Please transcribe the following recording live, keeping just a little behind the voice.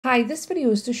Hi, this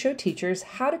video is to show teachers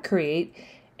how to create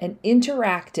an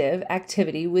interactive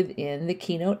activity within the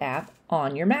Keynote app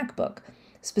on your MacBook.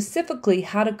 Specifically,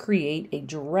 how to create a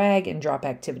drag and drop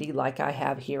activity like I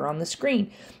have here on the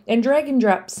screen. And drag and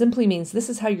drop simply means this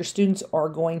is how your students are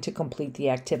going to complete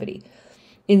the activity.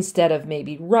 Instead of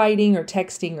maybe writing or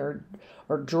texting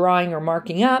or drawing or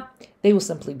marking up, they will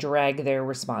simply drag their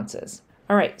responses.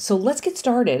 All right, so let's get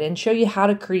started and show you how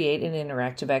to create an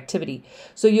interactive activity.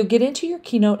 So you'll get into your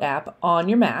Keynote app on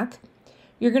your Mac.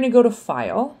 You're going to go to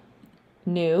File,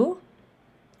 New.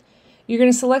 You're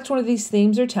going to select one of these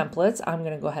themes or templates. I'm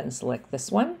going to go ahead and select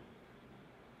this one.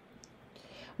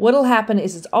 What'll happen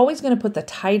is it's always going to put the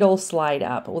title slide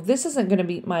up. Well, this isn't going to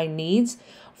meet my needs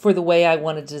for the way I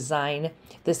want to design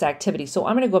this activity. So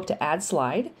I'm going to go up to Add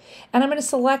Slide, and I'm going to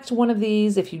select one of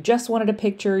these. If you just wanted a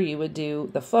picture, you would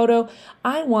do the photo.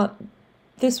 I want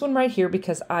this one right here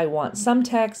because I want some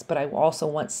text, but I also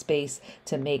want space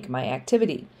to make my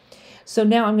activity. So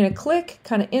now I'm going to click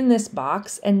kind of in this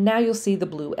box, and now you'll see the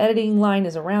blue editing line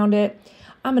is around it.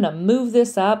 I'm going to move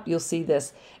this up. You'll see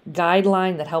this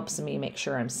guideline that helps me make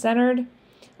sure I'm centered.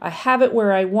 I have it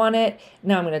where I want it.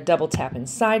 Now I'm going to double tap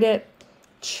inside it,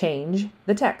 change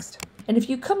the text. And if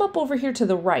you come up over here to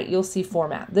the right, you'll see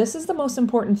Format. This is the most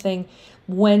important thing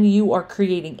when you are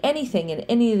creating anything in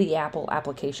any of the Apple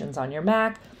applications on your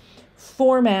Mac.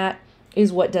 Format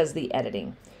is what does the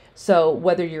editing. So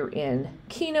whether you're in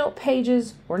Keynote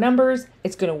pages or numbers,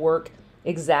 it's going to work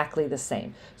exactly the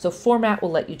same. So Format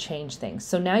will let you change things.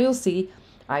 So now you'll see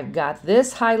I've got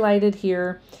this highlighted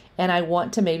here, and I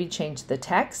want to maybe change the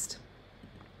text.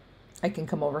 I can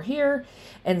come over here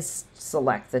and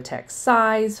select the text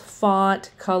size,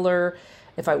 font, color,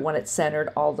 if I want it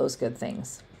centered, all those good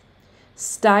things.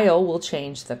 Style will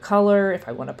change the color, if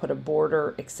I want to put a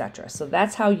border, etc. So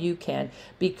that's how you can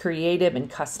be creative and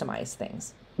customize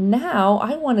things. Now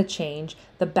I want to change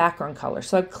the background color.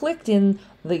 So I've clicked in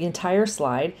the entire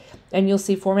slide, and you'll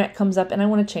see Format comes up, and I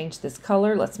want to change this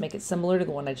color. Let's make it similar to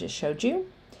the one I just showed you.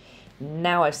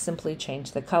 Now I've simply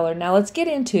changed the color. Now let's get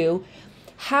into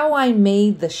how I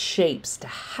made the shapes to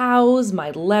house my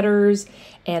letters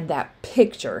and that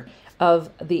picture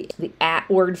of the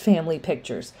 @word family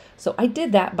pictures. So I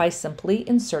did that by simply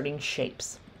inserting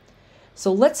shapes.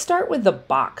 So let's start with the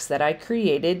box that I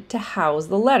created to house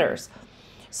the letters.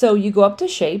 So you go up to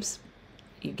Shapes,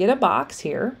 you get a box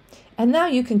here, and now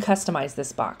you can customize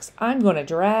this box. I'm going to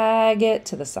drag it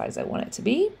to the size I want it to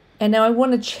be. And now I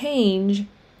want to change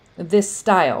this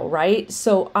style, right?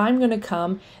 So I'm going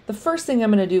to the first thing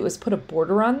I'm going to do is put a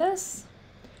border on this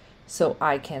so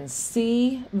I can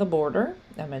see the border.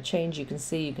 I'm going to change, you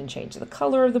can change the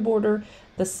color of the border,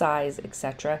 the size,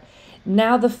 etc.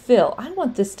 Now the fill, I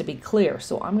want this to be clear,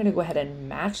 so I'm going to go ahead and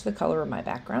match the color of my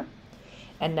background.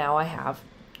 And now I have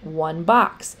one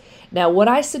box. Now what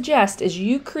I suggest is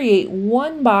you create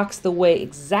one box the way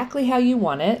exactly how you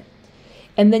want it,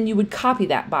 and then you would copy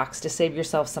that box to save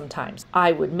yourself some time.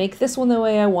 I would make this one the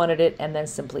way I wanted it and then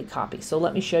simply copy. So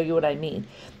let me show you what I mean.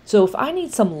 So if I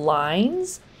need some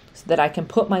lines so that I can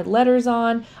put my letters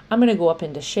on, I'm going to go up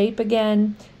into Shape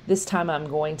again. This time I'm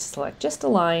going to select just a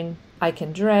line. I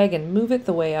can drag and move it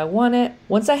the way I want it.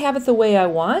 Once I have it the way I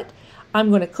want, I'm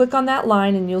going to click on that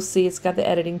line, and you'll see it's got the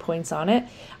editing points on it.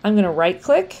 I'm going to right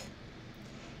click,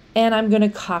 and I'm going to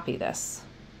copy this.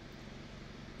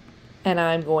 And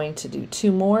I'm going to do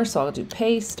two more, so I'll do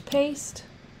paste, paste.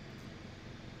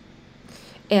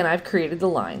 And I've created the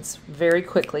lines very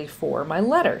quickly for my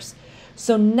letters.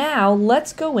 So now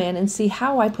let's go in and see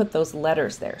how I put those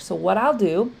letters there. So what I'll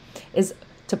do is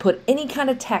to put any kind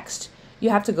of text, you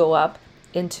have to go up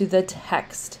into the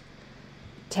Text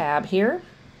tab here.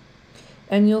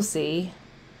 And you'll see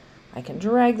I can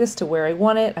drag this to where I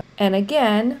want it. And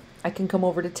again, I can come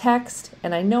over to Text,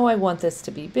 and I know I want this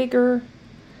to be bigger.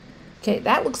 Okay,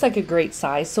 that looks like a great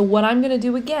size. So what I'm going to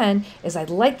do again is I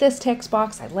like this text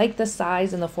box. I like the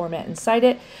size and the format inside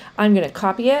it. I'm going to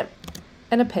copy it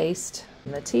and a paste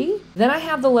and the T. Then I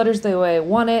have the letters the way I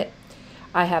want it.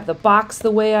 I have the box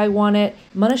the way I want it.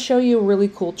 I'm going to show you a really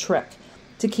cool trick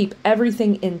to keep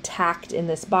everything intact in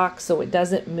this box so it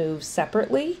doesn't move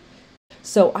separately.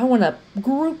 So I want to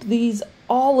group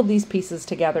all of these pieces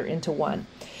together into one.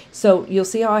 So you'll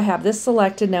see how I have this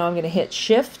selected. Now I'm going to hit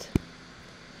Shift,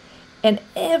 and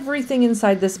everything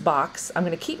inside this box, I'm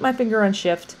going to keep my finger on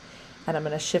Shift, and I'm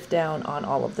going to shift down on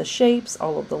all of the shapes,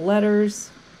 all of the letters.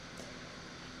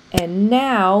 And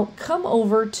now come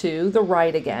over to the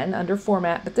right again under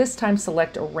Format, but this time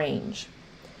select Arrange.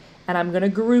 And I'm going to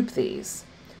group these.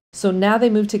 So now they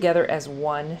move together as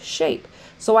one shape.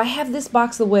 So I have this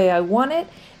box the way I want it.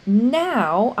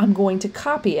 Now I'm going to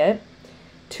copy it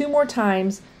 2 more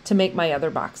times to make my other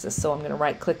boxes. So I'm going to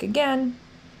right click again,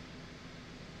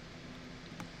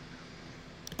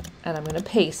 and I'm going to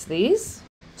paste these.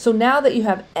 So now that you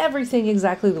have everything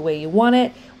exactly the way you want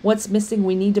it, what's missing?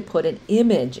 We need to put an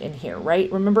image in here,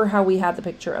 right? Remember how we had the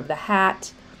picture of the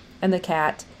hat and the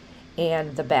cat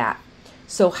and the bat.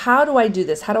 So how do I do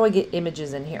this? How do I get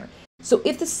images in here? So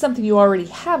if this is something you already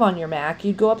have on your Mac,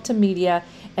 you'd go up to Media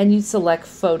and you'd select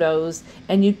Photos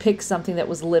and you'd pick something that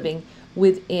was living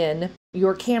within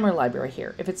your camera library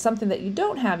here. If it's something that you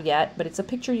don't have yet, but it's a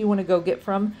picture you want to go get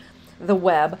from the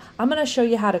web, I'm going to show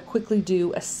you how to quickly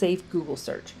do a safe Google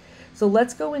search. So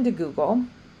let's go into Google.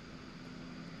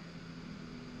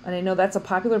 And I know that's a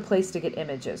popular place to get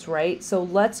images, right? So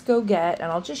let's go get,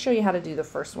 and I'll just show you how to do the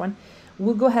first one.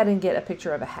 We'll go ahead and get a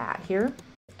picture of a hat here.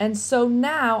 And so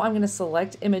now I'm going to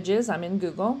select images. I'm in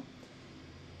Google.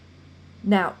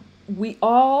 Now, we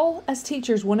all, as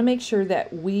teachers, want to make sure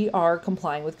that we are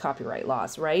complying with copyright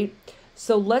laws, right?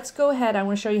 So let's go ahead. I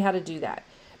want to show you how to do that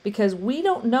because we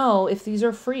don't know if these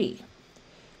are free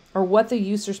or what the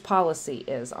user's policy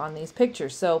is on these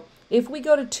pictures. So if we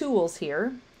go to Tools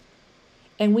here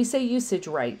and we say Usage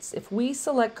Rights, if we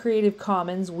select Creative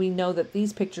Commons, we know that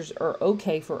these pictures are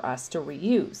okay for us to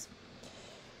reuse.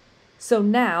 So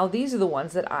now these are the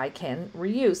ones that I can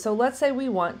reuse. So let's say we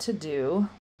want to do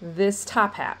this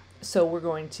top hat. So we're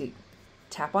going to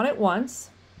tap on it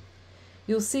once.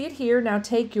 You'll see it here. Now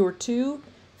take your two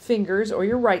fingers or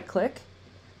your right click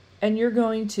and you're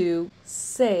going to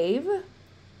save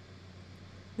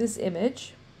this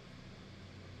image.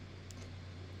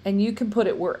 And you can put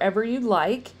it wherever you'd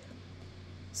like.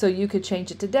 So you could change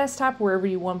it to desktop, wherever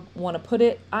you want to put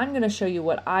it. I'm going to show you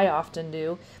what I often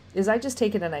do is I just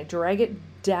take it and I drag it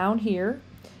down here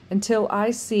until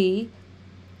I see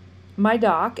my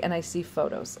dock and I see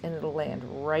Photos, and it'll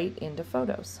land right into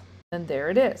Photos. And there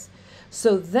it is.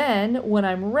 So then when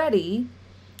I'm ready,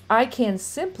 I can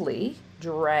simply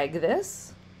drag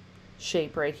this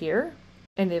shape right here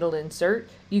and it'll insert.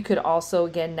 You could also,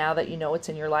 again, now that you know it's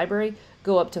in your library,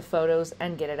 go up to Photos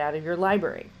and get it out of your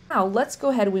library. Now let's go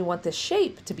ahead. We want the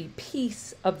shape to be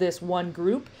piece of this one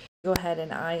group. Go ahead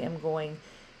and I am going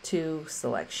to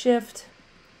select Shift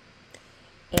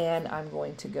and I'm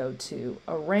going to go to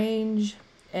Arrange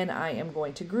and I am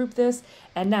going to group this.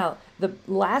 And now the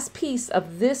last piece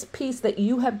of this piece that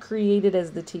you have created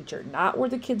as the teacher, not where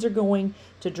the kids are going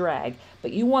to drag,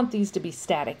 but you want these to be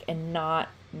static and not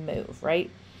move, right?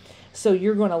 So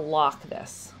you're going to lock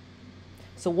this.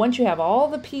 So once you have all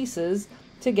the pieces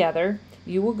together,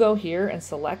 you will go here and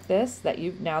select this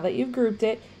now that you've grouped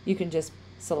it, you can just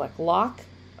select Lock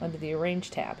under the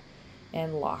Arrange tab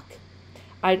and lock.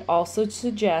 I'd also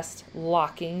suggest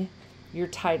locking your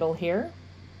title here,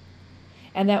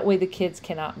 and that way the kids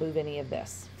cannot move any of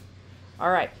this.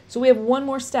 All right, so we have one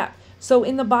more step. So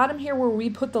in the bottom here where we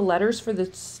put the letters for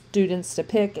the students to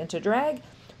pick and to drag,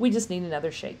 we just need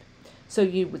another shape. So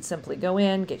you would simply go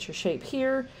in, get your shape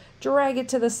here, drag it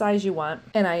to the size you want,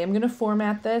 and I am going to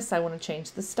format this. I want to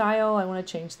change the style. I want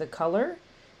to change the color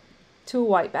to a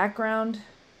white background.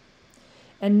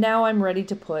 And now I'm ready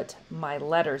to put my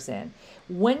letters in.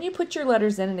 When you put your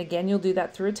letters in, and again, you'll do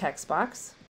that through a text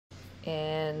box.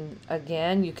 And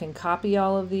again, you can copy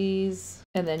all of these.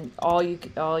 And then all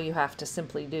you have to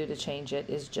simply do to change it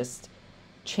is just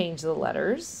change the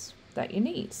letters that you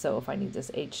need. So if I need this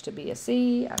H to be a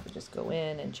C, I would just go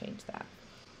in and change that,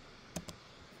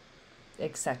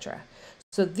 etc.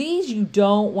 So these you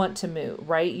don't want to move,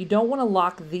 right? You don't want to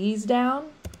lock these down.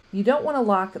 You don't want to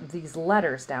lock these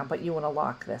letters down, but you want to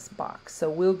lock this box. So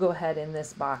we'll go ahead in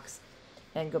this box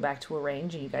and go back to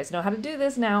Arrange. And you guys know how to do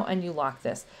this now, and you lock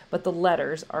this. But the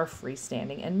letters are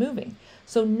freestanding and moving.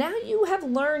 So now you have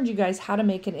learned, you guys, how to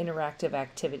make an interactive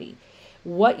activity.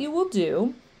 What you will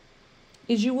do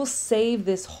is you will save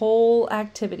this whole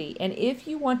activity. And if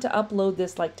you want to upload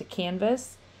this like to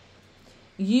Canvas,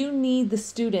 you need the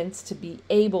students to be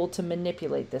able to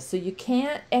manipulate this. So you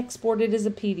can't export it as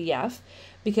a PDF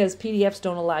because PDFs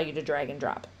don't allow you to drag and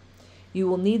drop. You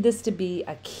will need this to be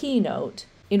a Keynote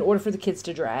in order for the kids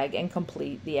to drag and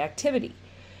complete the activity.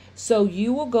 So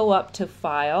you will go up to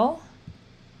File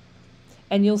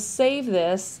and you'll save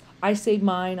this. I save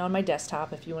mine on my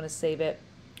desktop if you want to save it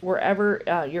wherever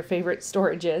your favorite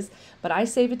storage is, but I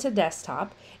save it to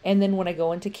desktop. And then when I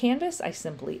go into Canvas, I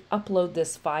simply upload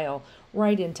this file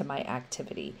right into my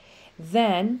activity.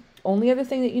 Then, only other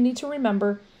thing that you need to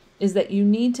remember is that you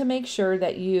need to make sure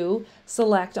that you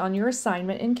select on your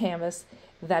assignment in Canvas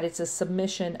that it's a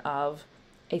submission of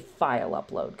a file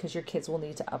upload, because your kids will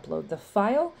need to upload the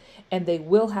file and they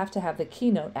will have to have the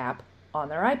Keynote app on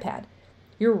their iPad.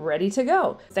 You're ready to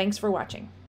go. Thanks for watching.